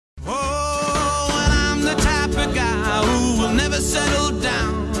settle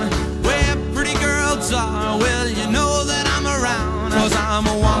down where pretty girls are. Well, you know that I'm around, 'cause I'm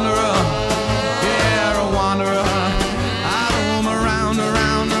a wanderer, yeah, a wanderer. I roam around,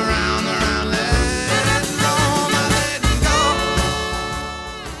 around, around, around. Let it roam, I let it go.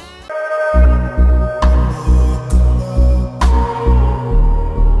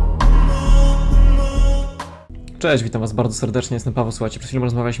 Cześć, witam was bardzo serdecznie, jestem Paweł, słuchajcie, przed chwilą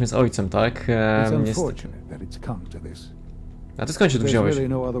rozmawialiśmy z ojcem, tak? A ty skąd się tu wziąłeś?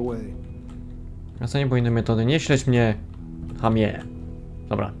 A co nie było innej metody? Nie śledź mnie, chamie.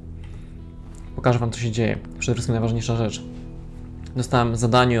 Dobra. Pokażę wam, co się dzieje. Przede wszystkim najważniejsza rzecz. Dostałem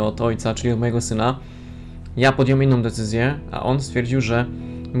zadanie od ojca, czyli od mojego syna. Ja podjąłem inną decyzję, a on stwierdził, że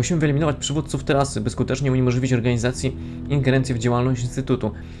musimy wyeliminować przywódców Trasy, by skutecznie uniemożliwić organizacji ingerencji w działalność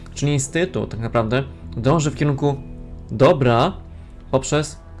Instytutu. Czyli Instytut tak naprawdę dąży w kierunku dobra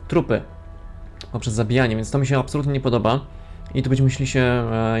poprzez trupy, poprzez zabijanie, więc to mi się absolutnie nie podoba i tu będziemy musieli się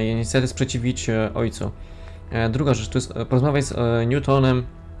niestety sprzeciwić ojcu. Druga rzecz, to jest porozmawiać z Newtonem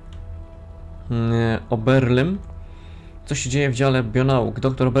Oberlym. Co się dzieje w dziale bionauk?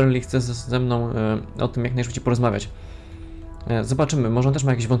 Doktor Oberly chce ze mną o tym jak najszybciej porozmawiać. Zobaczymy, może on też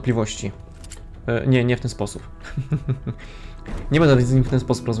ma jakieś wątpliwości. Nie w ten sposób. Nie będę z nim w ten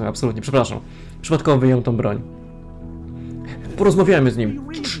sposób rozmawiał, absolutnie, przepraszam. Przypadkowo wyjąłem tą broń. Porozmawiajmy z nim.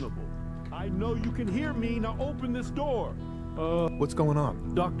 What's going on?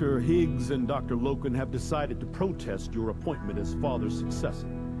 Dr. Higgs and Dr. Loken have decided to protest your appointment as father's successor.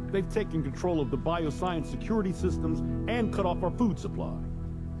 They've taken control of the bioscience security systems and cut off our food supply.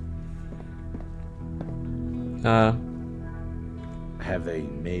 Have they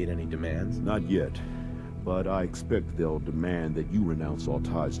made any demands? Not yet, but I expect they'll demand that you renounce all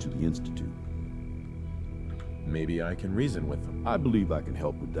ties to the Institute. Maybe I can reason with them. I believe I can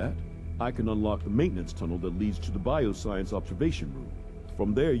help with that. I can unlock the maintenance tunnel that leads to the bioscience observation room.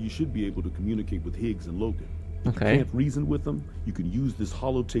 From there, you should be able to communicate with Higgs and Logan. If you can't reason with them, you can use this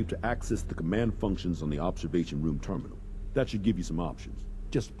holotape to access the command functions on the observation room terminal. That should give you some options.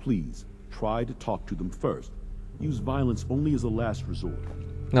 Just please, try to talk to them first. Use violence only as a last resort.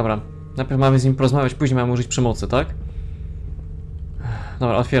 Dobra, najpierw mamy z nim porozmawiać, później mamy użyć przemocy, tak?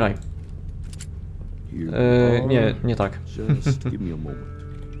 Dobra, otwieraj. Nie tak. Just give me a moment.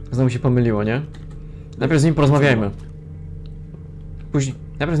 Znowu się pomyliło, nie? Najpierw z nim porozmawiajmy.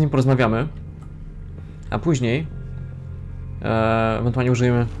 Najpierw z nim porozmawiamy, a później ewentualnie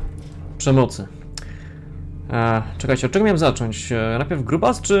użyjemy przemocy. Czekajcie, od czego miałem zacząć? Najpierw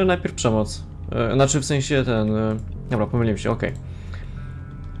grubas, czy najpierw przemoc? Znaczy w sensie ten... Dobra, pomyliłem się, okej.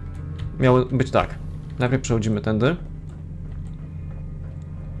 Miało być tak. Najpierw przechodzimy tędy.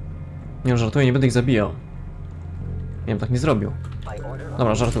 Nie, żartuję, nie będę ich zabijał. Nie wiem, tak nie zrobił.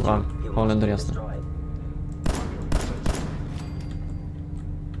 Dobra, żartowałem. Holender, jasny.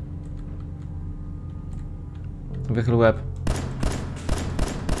 Wychyl łeb.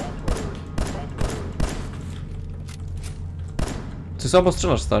 Ty słabo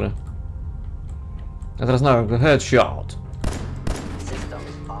strzelasz, stary. A teraz na headshot.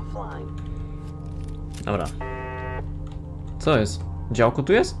 Dobra. Co jest? Działko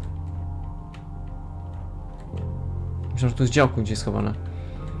tu jest? Myślę, że tu jest działko gdzieś schowane.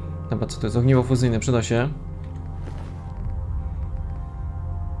 Dobra, co to jest? Ogniwo fuzyjne, przyda się.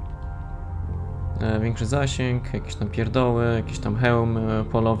 Większy zasięg, jakieś tam pierdoły, jakiś tam hełm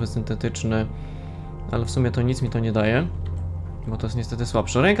polowy, syntetyczny. Ale w sumie to nic mi to nie daje. Bo to jest niestety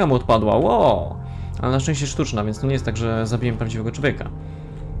słabsze. Ręka mu odpadła, wow! Ale na szczęście sztuczna, więc to nie jest tak, że zabiłem prawdziwego człowieka.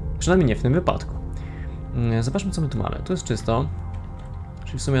 Przynajmniej nie w tym wypadku. Zobaczmy, co my tu mamy. Tu jest czysto.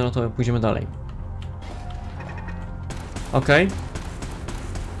 Czyli w sumie no to pójdziemy dalej. Okej.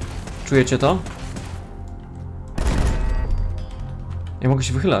 Czujecie to? Ja mogę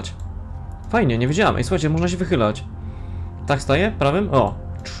się wychylać. Fajnie, nie wiedziałem. Ej, słuchajcie, można się wychylać. Tak staję? Prawym? O!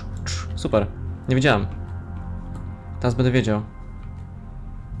 Super. Nie wiedziałem. Teraz będę wiedział.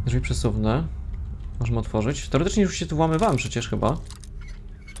 Drzwi przesuwne. Możemy otworzyć. Teoretycznie już się tu włamywałem przecież chyba.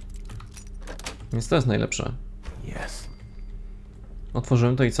 Więc to jest najlepsze. Yes.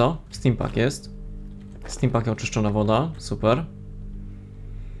 Otworzyłem to i co? Steampack jest. Steampack i oczyszczona woda. Super.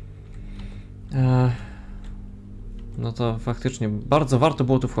 No to faktycznie bardzo warto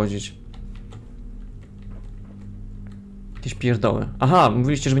było tu wchodzić. Jakieś pierdoły. Aha,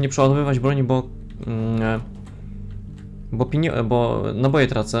 mówiliście, żeby nie przeładowywać broni, bo naboje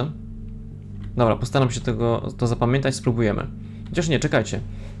tracę. Dobra, postaram się to zapamiętać, spróbujemy. Chociaż nie, czekajcie.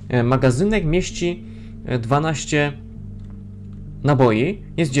 Magazynek mieści 12 naboi.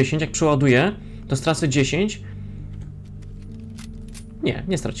 Jest 10, jak przeładuję, to stracę 10.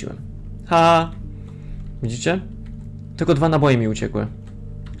 Nie straciłem. Ha! Widzicie? Tylko 2 naboje mi uciekły.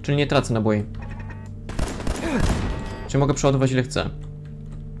 Czyli nie tracę naboi. Czyli mogę przeładować ile chcę.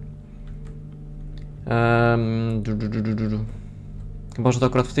 Chyba, że to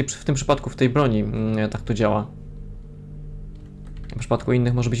akurat w tym przypadku, w tej broni tak to działa. W przypadku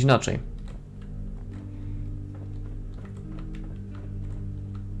innych może być inaczej.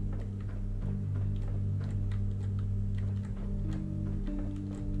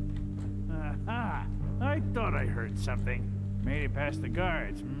 Aha! I thought I heard something. Made it past the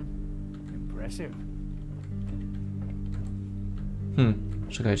guards, Impressive.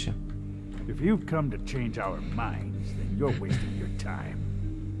 Czekajcie. If you've come to change our minds, then you're wasting your time.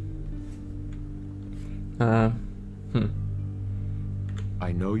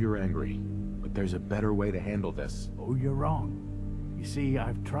 I know you're angry, but there's a better way to handle this. Oh, you're wrong. You see,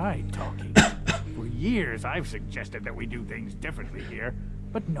 I've tried talking. For years, I've suggested that we do things differently here,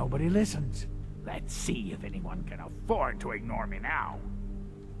 but nobody listens. Let's see if anyone can afford to ignore me now.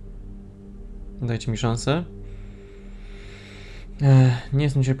 Dajcie mi szansę. Nie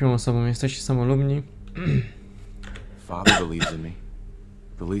jestem cierpliwą osobą, jesteście samolubni. Father believes in me.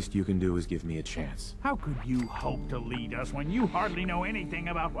 The least you can do is give me a chance. How could you hope to lead us when you hardly know anything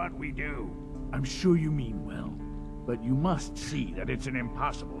about what we do? I'm sure you mean well, but you must see that it's an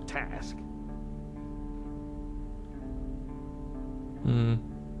impossible task.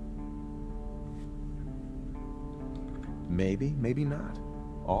 Maybe, maybe not.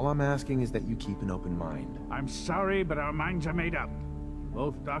 All I'm asking is that you keep an open mind. I'm sorry, but our minds are made up.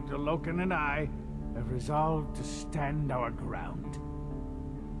 Both Dr. Loken and I have resolved to stand our ground.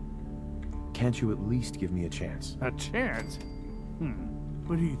 Can't you at least give me a chance? A chance?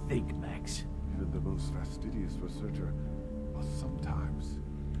 What do you think, Max? Even the most fastidious researcher must sometimes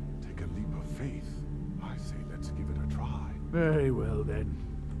take a leap of faith. I say let's give it a try. Very well, then.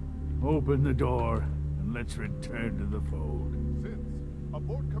 Open the door, and let's return to the fold. Since,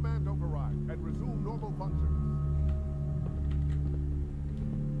 abort command override and resume normal functions.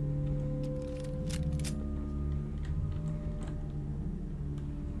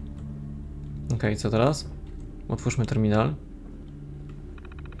 Okej, co teraz? Otwórzmy terminal.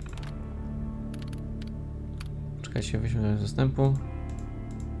 Czekajcie, weźmy do zastępu.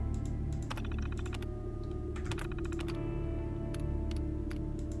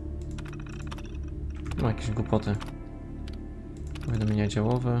 Ma jakieś głupoty. Powiadomienia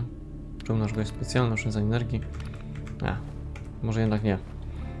działowe. Czym jest specjalny, oszczędzanie energii. Może jednak nie.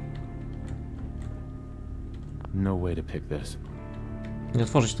 No way to pick this. Nie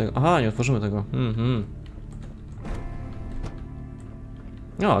otworzyć tego. Aha, nie otworzymy tego.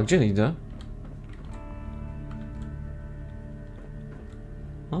 O, a gdzie idę?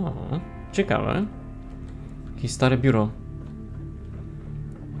 O, ciekawe. Jakieś stare biuro.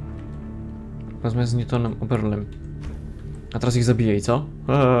 Rozmawiam z Newtonem Oberlem. A teraz ich zabiję i co?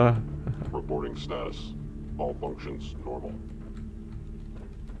 Reporting status. All functions normal.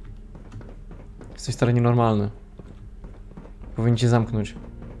 Jesteś stary nienormalny. Powinien cię zamknąć.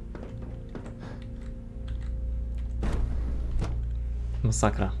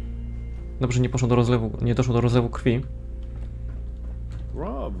 Masakra. Dobrze, nie poszło do rozlewu, nie doszło do rozlewu krwi.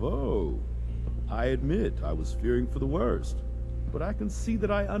 Bravo. I admit I was fearing for the worst, but I can see that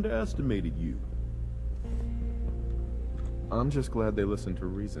I underestimated you. I'm just glad they listened to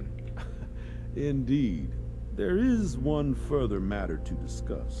reason. Indeed. There is one further matter to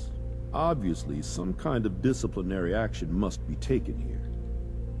discuss. Obviously, some kind of disciplinary action must be taken here.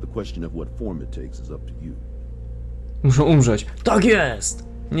 The question of what form it takes is up to you. Muszą umrzeć. Tak jest!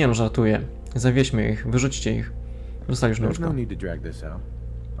 Nie no, żartuję. Zawieźmy ich, wyrzućcie ich. Zostali już There's nóżka. no need to drag this out.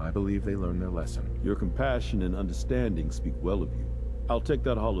 I believe they learned their lesson. Your compassion and understanding speak well of you. I'll take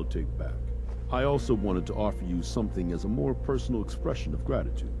that holotape back. I also wanted to offer you something as a more personal expression of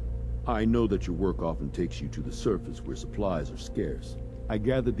gratitude. I know that your work often takes you to the surface where supplies are scarce. I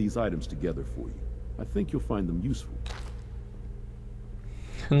gathered these items together for you. I think you'll find them useful.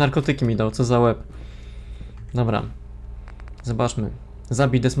 Narkotyki mi dał, co za łeb. Dobra. Zobaczmy.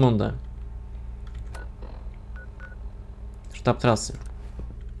 Zabij Desmondę. Sztab trasy.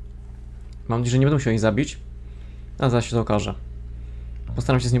 Mam nadzieję, że nie będę musiał ich zabić. A zaraz się to okaże.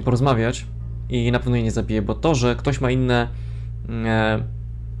 Postaram się z nim porozmawiać. I na pewno jej nie zabiję, bo to, że ktoś ma inne...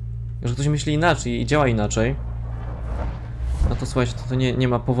 że ktoś myśli inaczej i działa inaczej, no to słuchajcie, to nie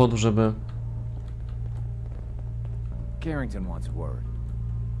ma powodu, żeby... Carrington wants a word.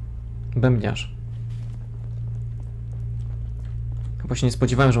 Bębniarz. Chyba się nie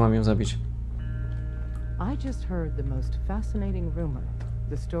spodziewałem, że mam ją zabić. I just heard the most fascinating rumor.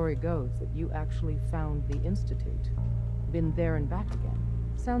 The story goes that you actually found the Institute. Been there and back again.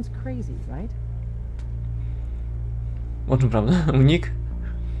 Sounds crazy, right? O czym prawda? Unik?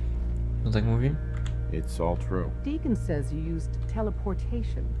 No tak mówi? It's all true. Deacon says you used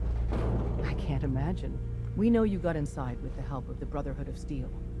teleportation. I can't imagine. We know you got inside with the help of the Brotherhood of Steel.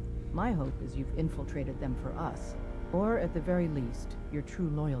 My hope is you've infiltrated them for us. Or at the very least, your true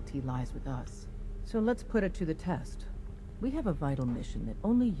loyalty lies with us. So let's put it to the test. We have a vital mission that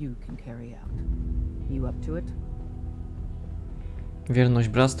only you can carry out. You up to it? Wierność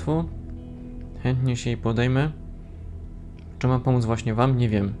bractwu. Chętnie się jej podejmę. Czy mam pomóc właśnie wam? Nie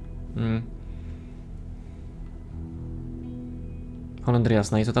wiem. Holender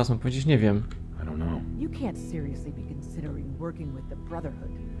jasna. I co teraz mam powiedzieć? Nie wiem. I don't know. You can't seriously be considering working with the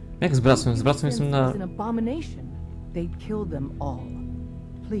Brotherhood. Jak z bractwem? Z bractwem jestem na... An abomination. They'd kill them all.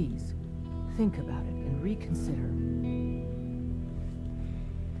 Please, think about it and reconsider.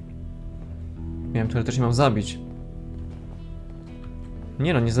 Miałem teoretycznie mam zabić.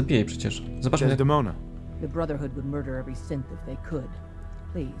 Nie no, nie zabiję jej przecież. Zobaczmy jak... Desdemona. The Brotherhood would murder every synth if they could.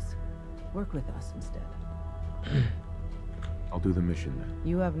 Please, work with us instead. I'll do the mission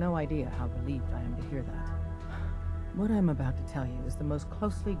then. You have no idea how relieved I am to hear that. What I'm about to tell you is the most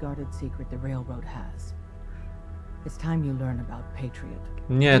closely guarded secret the Railroad has. It's time you learn about Patriot.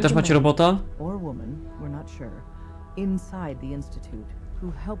 Nie, też macie robota? Or woman, we're not sure. Inside the Institute,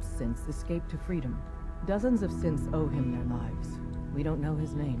 who helps synths escape to freedom. Dozens of synths owe him their lives. We don't know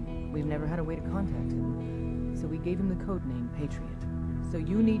his name. We've never had a way to contact him. So we gave him the code name Patriot. So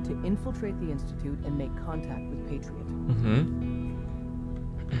you need to infiltrate the Institute and make contact with Patriot.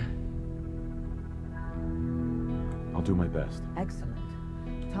 I'll do my best. Excellent.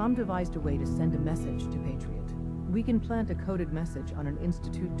 Tom devised a way to send a message to Patriot. We can plant a coded message on an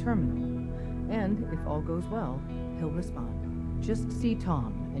Institute terminal. And, if all goes well, he'll respond. Just see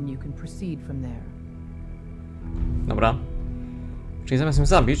Tom, and you can proceed from there. Dobra. Czyli zamiast ją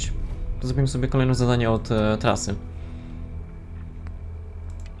zabić, to zrobimy sobie kolejne zadanie od Trasy.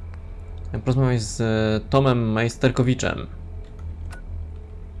 Porozmawiać z Tomem Majsterkowiczem.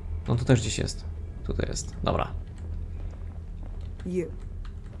 On tu też gdzieś jest. Tutaj jest. Dobra.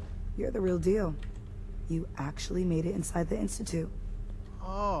 You're the real deal. You actually made it inside the Institute.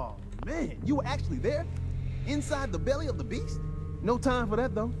 Oh, man, you were actually there? Inside the belly of the beast? No time for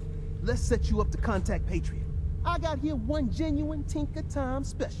that, though. Let's set you up to contact Patriot. I got here one genuine Tinker Time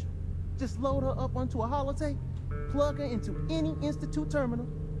special. Just load her up onto a holotape, plug her into any Institute terminal,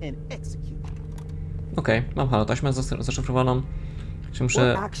 and execute. Okej, mam holotaśmę zaszyfrowaną. Czy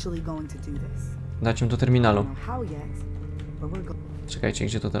muszę dać ją do terminalu. Czekajcie,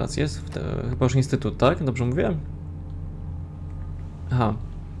 gdzie to teraz jest? Chyba już Instytut, tak? Dobrze mówię? Aha.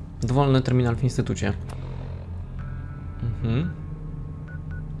 Dowolny terminal w Instytucie.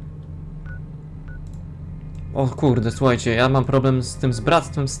 O kurde, słuchajcie, ja mam problem z tym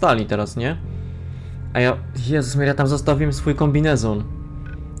bractwem stali teraz, nie? A ja... Jezus, ja tam zostawiłem swój kombinezon.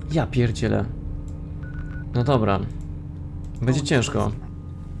 Ja pierdzielę. No dobra. Będzie ciężko.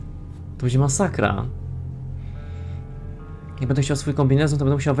 To będzie masakra. Jak będę chciał swój kombinezon, to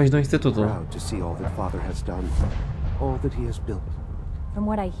będę musiał wejść do Instytutu. From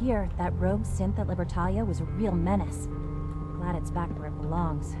what I hear, that rogue synth at Libertalia was a real menace. Glad it's back where it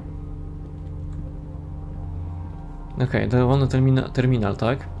belongs. Okej, dowolny terminal,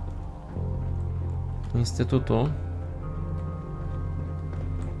 tak? Instytutu.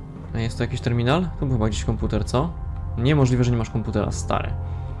 A jest to jakiś terminal? Tu był chyba gdzieś komputer, co? Niemożliwe, że nie masz komputera, stary.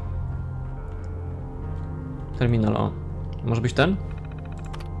 Terminal, o. Może być ten?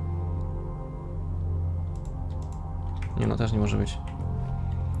 Nie, no też nie może być.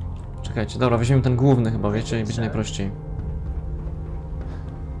 Czekajcie, dobra, weźmiemy ten główny chyba, wiecie, i będzie najprościej.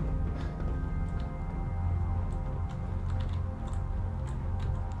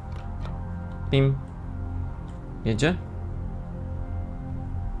 Pim. Jedzie?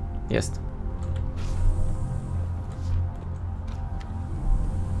 Jest.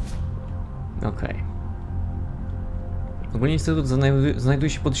 Okej. Ogólnie Instytut znajduje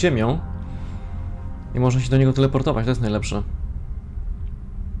się pod ziemią i można się do niego teleportować, to jest najlepsze.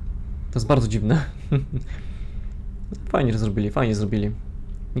 To jest bardzo dziwne. Fajnie zrobili, fajnie zrobili.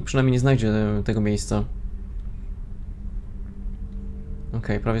 Nikt przynajmniej nie znajdzie tego miejsca.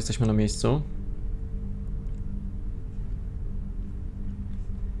 Okej, prawie jesteśmy na miejscu.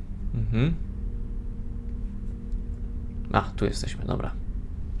 A, tu jesteśmy, dobra.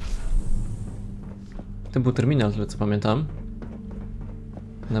 To był terminal, tyle co pamiętam.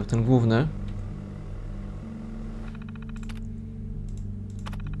 Nawet ten główny.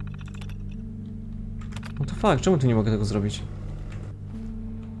 No to fakt, czemu tu nie mogę tego zrobić?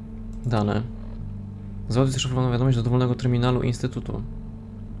 Dane. Załaduj zaszyfrowaną wiadomość do dowolnego terminalu Instytutu.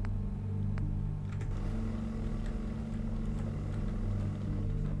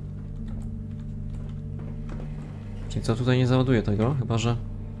 Czyli co, tutaj nie załaduję tego, chyba że...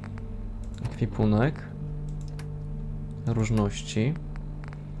 Ekwipunek. Różności.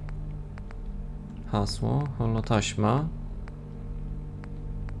 Hasło, holotaśma.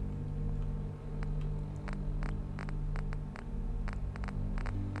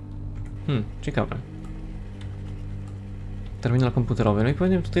 Ciekawe. Terminal komputerowy, no i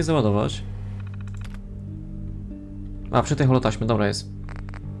powinienem tutaj załadować. A, przy tej holotaśmie, dobra jest.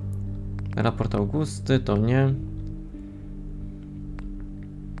 Raport Augusty, to nie.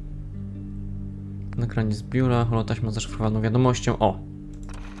 Nagranie z biura, holotaśma z zaszyfrowaną wiadomością. O!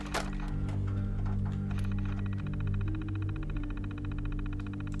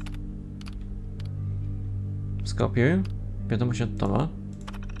 Skopiuj. Wiadomość od Toma.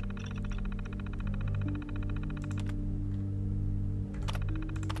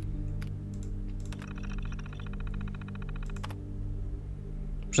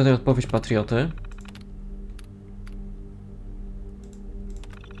 Przedaj odpowiedź patrioty.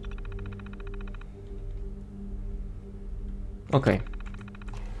 Okej.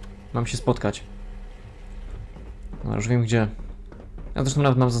 Mam się spotkać. No, już wiem gdzie. Ja zresztą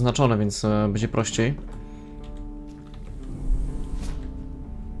nawet mam zaznaczone, więc będzie prościej.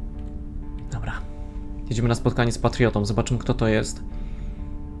 Dobra. Jedziemy na spotkanie z patriotą. Zobaczymy, kto to jest.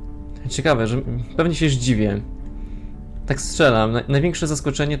 Ciekawe, że pewnie się zdziwię. Tak strzelam. Największe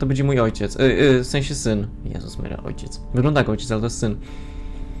zaskoczenie to będzie mój ojciec. W sensie syn. Jezus Maria, ojciec. Wygląda jak ojciec, ale to jest syn.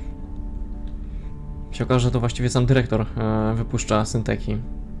 Się okaże, że to właściwie sam dyrektor wypuszcza Syntki.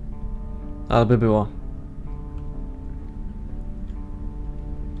 Ale by było.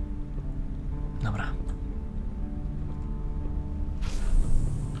 Dobra.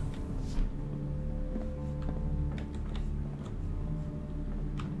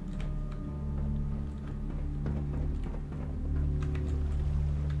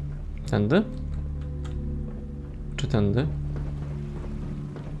 Tędy? Czy tędy?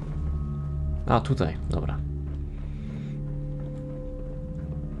 A, tutaj, dobra.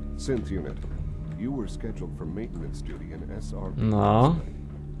 Synth unit, you were scheduled for maintenance duty in SRB. No.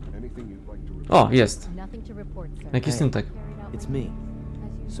 Anything you'd like to report? O, jest. Nothing to report, sir. Jaki Syntek? It's me.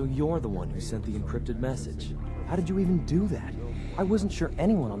 So you're the one who sent the encrypted message. How did you even do that? I wasn't sure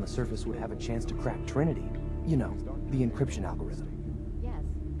anyone on the surface would have a chance to crack Trinity. You know, the encryption algorithm. Yes.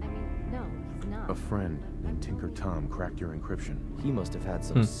 I mean, no, he's not. A friend named Tinker Tom cracked your encryption. He must have had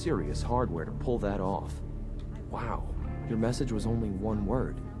some serious hardware to pull that off. Wow. Your message was only one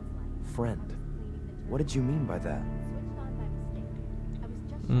word. Friend. What did you mean by that?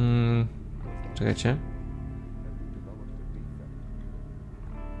 Czekajcie.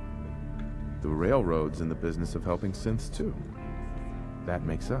 The railroad's in the business of helping synths too. That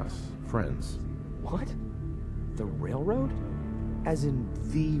makes us friends. What? The railroad? As in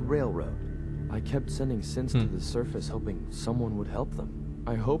the railroad? I kept sending synths to the surface hoping someone would help them.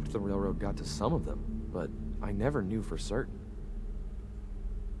 I hoped the railroad got to some of them, but I never knew for certain.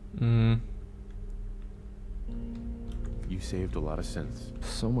 You saved a lot of synths.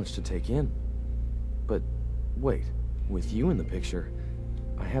 So much to take in. But wait, with you in the picture,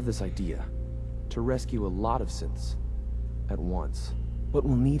 I have this idea. To rescue a lot of synths at once. But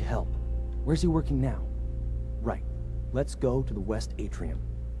we'll need help. Where's he working now? Right. Let's go to the West Atrium.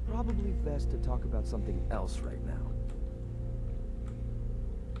 Probably best to talk about something else right now.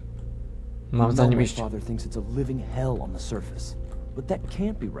 Mam za nim My iść. father thinks it's a living hell on the surface. But that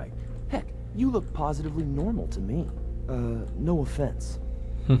can't be right. Heck, you look positively normal to me. No offense.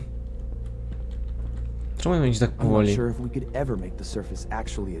 Czemu nie iść tak I'm not powoli? sure if we could ever make the surface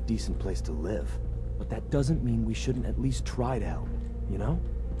actually a decent place to live. But that doesn't mean we shouldn't at least try to help, you know?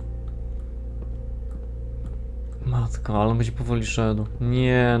 Matko, ale on będzie powoli szedł.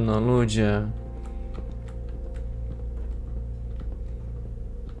 Nie no, ludzie.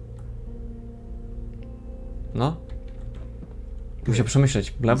 No. Muszę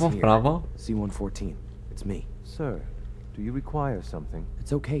przemyśleć. W lewo, w prawo? C-114, it's me. Sir, do you require something?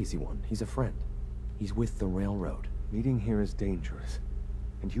 It's okay, Z1. He's a friend. He's with the railroad. Meeting here is dangerous.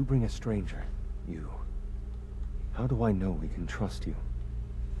 And you bring a stranger. You. How do I know we can trust you?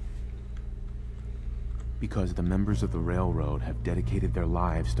 Because the members of the railroad have dedicated their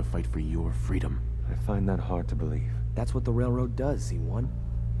lives to fight for your freedom. I find that hard to believe. That's what the railroad does, Z1.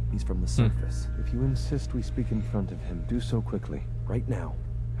 He's from the surface. If you insist we speak in front of him, do so quickly. Right now.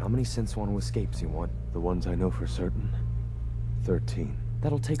 How many synths want to escape, Z1? The ones I know for certain. 13.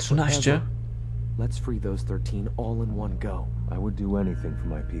 That'll take 13. forever. Let's free those 13 all in one go. I would do anything for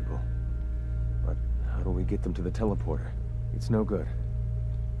my people. But how do we get them to the teleporter? It's no good.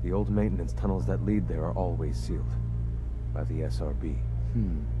 The old maintenance tunnels that lead there are always sealed. By the SRB.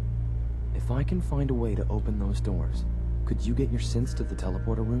 If I can find a way to open those doors, could you get your synths to the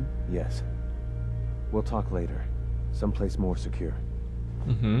teleporter room? Yes. We'll talk later. Someplace more secure.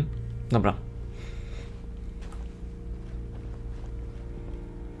 Dobra.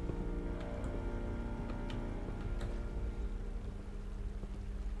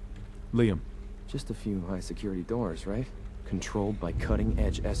 Liam. Just a few high security doors, right? Controlled by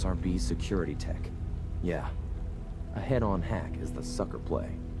cutting-edge SRB security tech. Yeah. A head-on hack is the sucker play.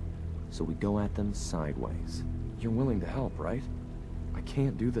 So we go at them sideways. You're willing to help, right? I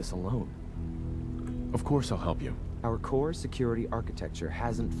can't do this alone. Of course I'll help you. Our core security architecture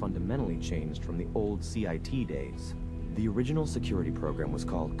hasn't fundamentally changed from the old CIT days. The original security program was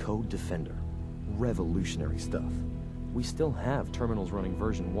called Code Defender. Revolutionary stuff. We still have terminals running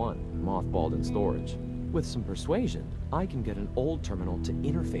version 1, mothballed in storage. With some persuasion, I can get an old terminal to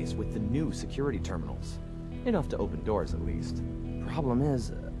interface with the new security terminals. Enough to open doors, at least. Problem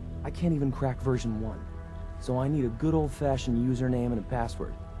is, I can't even crack version 1. So I need a good old-fashioned username and a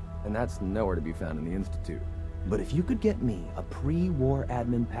password. And that's nowhere to be found in the Institute. But if you could get me a pre-war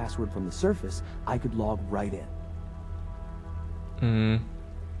admin password from the surface, I could log right in.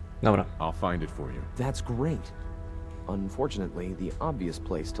 Dobra. I'll find it for you. That's great. Unfortunately, the obvious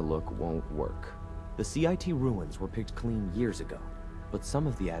place to look won't work. The CIT ruins were picked clean years ago, but some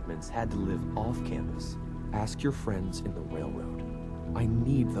of the admins had to live off campus. Ask your friends in the railroad. I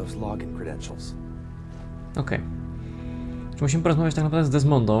need those login credentials. Okej. Musimy porozmawiać tak naprawdę z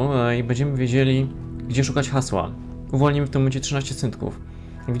Desmondą i będziemy wiedzieli, gdzie szukać hasła. Uwolnimy w tym momencie 13 syntków.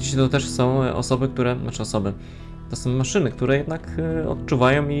 Jak widzicie, to też są osoby, które... Znaczy osoby. To są maszyny, które jednak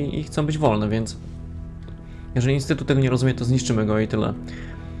odczuwają i chcą być wolne, więc... Jeżeli Instytut tego nie rozumie, to zniszczymy go i tyle.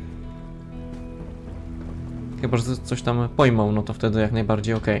 Chyba że coś tam pojmą, no to wtedy jak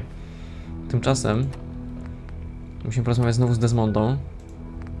najbardziej okej. Tymczasem... Musimy porozmawiać znowu z Desmondą.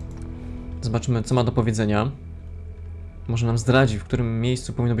 Zobaczymy, co ma do powiedzenia. Może nam zdradzi, w którym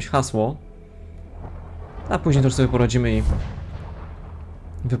miejscu powinno być hasło. A później to już sobie poradzimy i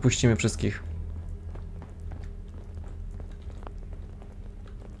wypuścimy wszystkich.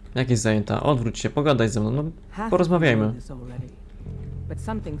 Jak jest zajęta? Odwróć się, pogadaj ze mną, no porozmawiajmy. But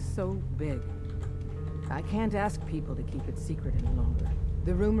something so big. I can't ask people to keep it secret any longer.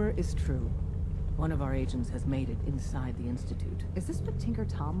 The rumor is true. One of our agents has made it inside the Institute. Is this what Tinker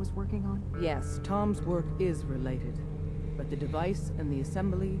Tom was working on? Yes, Tom's work is related. But the device and the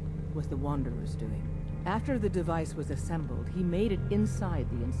assembly was the Wanderer's doing. After the device was assembled, he made it inside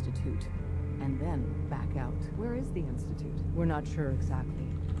the Institute. And then back out. Where is the Institute? We're not sure exactly.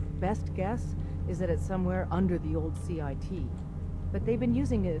 Best guess is that it's somewhere under the old CIT. But they've been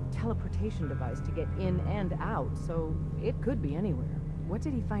using a teleportation device to get in and out, so it could be anywhere. What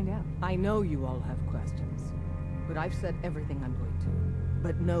did he find out? I know you all have questions, but I've said everything I'm going to.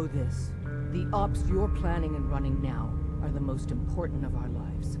 But know this, the ops you're planning and running now are the most important of our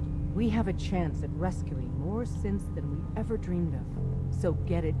lives. We have a chance at rescuing more synths than we ever dreamed of. So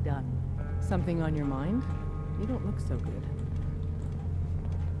get it done. Something on your mind? You don't look so good.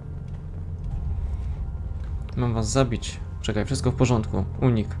 Mam was zabić. Czekaj, wszystko w porządku.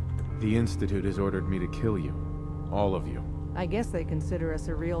 Unik. The Institute has ordered me to kill you. All of you. I guess they consider us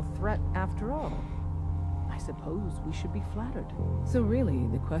a real threat after all. I suppose we should be flattered. So really,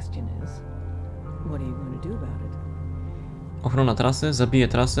 the question is, what are you going to do about it? Ochrona trasy, zabiję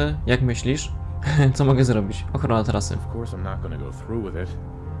trasę. Jak myślisz? Co mogę zrobić? Ochrona trasy. Of course I'm not going to go through with it.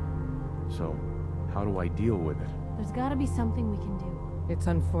 So, how do I deal with it? There's gotta be something we can do. It's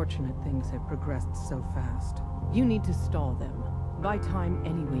unfortunate things have progressed so fast. You need to stall them. Buy time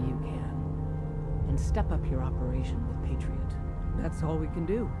any way you can. And step up your operation with Patriot. That's all we can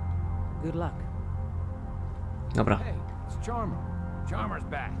do. Good luck. Dobra. Hey, it's Charmer. Charmer's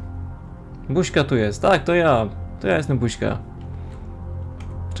back. Buźka tu jest. Tak, to ja. To ja jestem Buźka.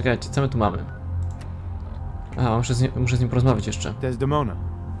 Czekajcie, co my tu mamy? Aha, muszę z nim porozmawiać jeszcze. Desdemona.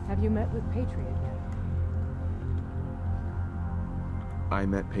 Have you met with Patriot yet? I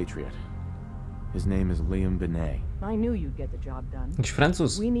met Patriot. His name is Liam Benet. I knew you'd get the job done. Jakiś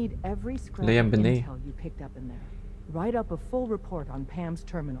Francuz. We need every scrap Liam of Benet. intel you picked up in there. Write up a full report on Pam's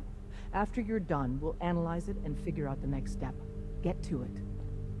terminal. After you're done, we'll analyze it and figure out the next step. Get to it.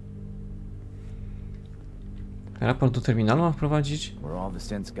 Raport do terminalu mam wprowadzić? We're all the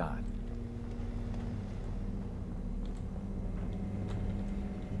synths got.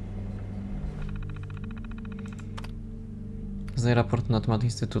 Zdaj raport na temat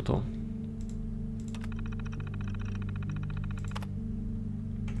Instytutu.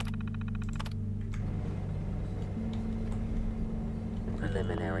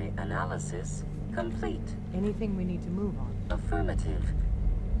 Preliminary analysis complete. Anything we need to move on? Affirmative.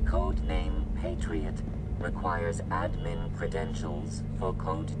 Codename Patriot requires admin credentials for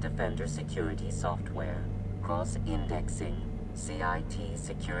Code Defender security software, cross-indexing CIT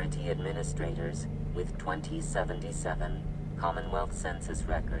security administrators with 2077 Commonwealth Census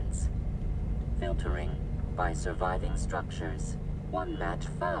records, filtering by surviving structures. One match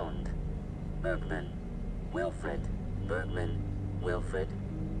found. Bergman, Wilfred. Bergman, Wilfred,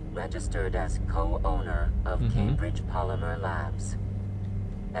 registered as co-owner of Cambridge Polymer Labs.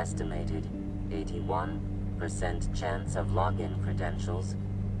 Estimated 81% chance of login credentials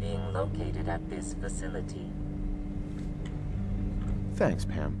being located at this facility. Thanks,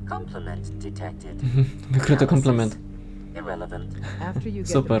 Pam. Compliment detected. Wykryto komplement. Irrelevant. After you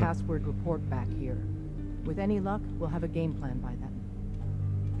get the password report back here. With any luck, we'll have a game plan by then.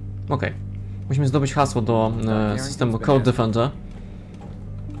 Okej. Musimy zdobyć hasło do systemu Code Defender.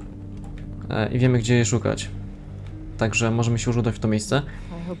 I wiemy, gdzie je szukać. Także możemy się już udać w to miejsce.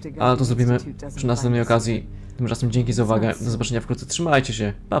 Ale to zrobimy przy następnej okazji. Tymczasem dzięki za uwagę. Do zobaczenia wkrótce. Trzymajcie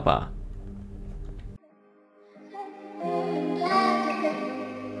się. Pa, pa.